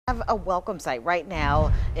Have a welcome site right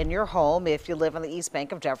now in your home if you live on the East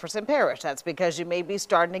Bank of Jefferson Parish. That's because you may be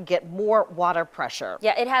starting to get more water pressure.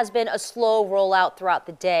 Yeah, it has been a slow rollout throughout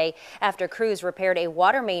the day after crews repaired a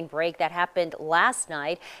water main break that happened last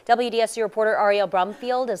night. WDSC reporter Ariel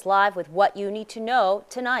Brumfield is live with what you need to know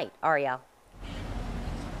tonight. Ariel.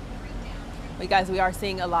 Well, guys, we are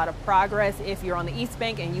seeing a lot of progress. If you're on the East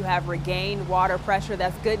Bank and you have regained water pressure,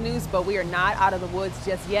 that's good news, but we are not out of the woods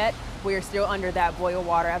just yet. We are still under that boil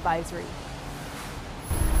water advisory.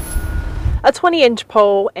 A 20-inch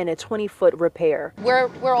pole and a 20-foot repair.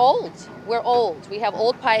 We're old. We're old. We have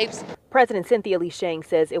old pipes. President Cynthia Lee Shang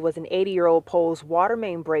says it was an 80-year-old pole's water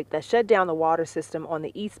main break that shut down the water system on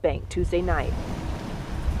the East Bank Tuesday night.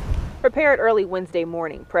 Repaired early Wednesday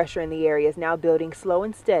morning, pressure in the area is now building slow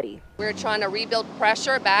and steady. We're trying to rebuild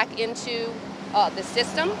pressure back into the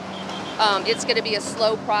system. It's going to be a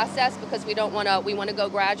slow process because we want to go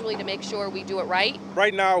gradually to make sure we do it right.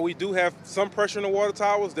 Right now, we do have some pressure in the water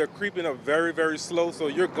towers. They're creeping up very, very slow, so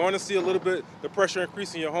you're going to see a little bit the pressure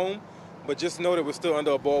increase in your home, but just know that we're still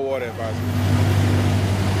under a boil water advisory.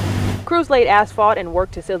 Crews laid asphalt and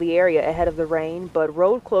worked to seal the area ahead of the rain, but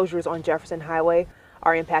road closures on Jefferson Highway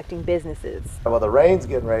are impacting businesses. Well, the rain's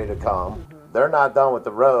getting ready to come. They're not done with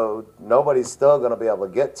the road. Nobody's still going to be able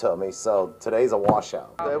to get to me, so today's a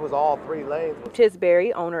washout. It was all 3 lanes.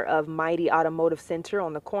 Tisbury, owner of Mighty Automotive Center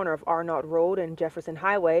on the corner of Arnault Road and Jefferson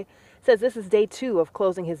Highway, says this is day 2 of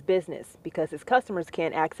closing his business because his customers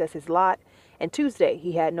can't access his lot, and Tuesday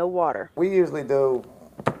he had no water. We usually do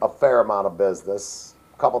a fair amount of business,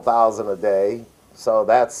 a couple thousand a day, so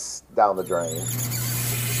that's down the drain.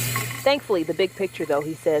 Thankfully, the big picture, though,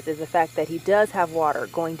 he says, is the fact that he does have water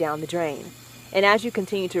going down the drain. And as you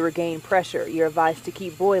continue to regain pressure, you're advised to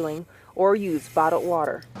keep boiling or use bottled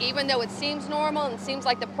water. Even though it seems normal and it seems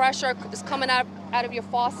like the pressure is coming out of your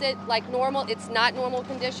faucet like normal, it's not normal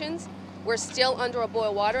conditions. We're still under a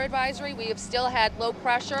boil water advisory. We have still had low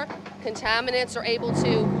pressure. Contaminants are able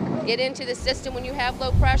to get into the system when you have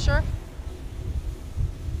low pressure.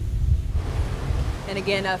 And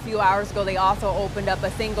again, a few hours ago, they also opened up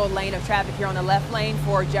a single lane of traffic here on the left lane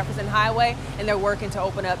for Jefferson Highway, and they're working to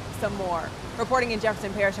open up some more. Reporting in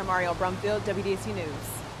Jefferson Parish, I'm Ariel Brumfield, WDSC News.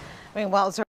 Meanwhile,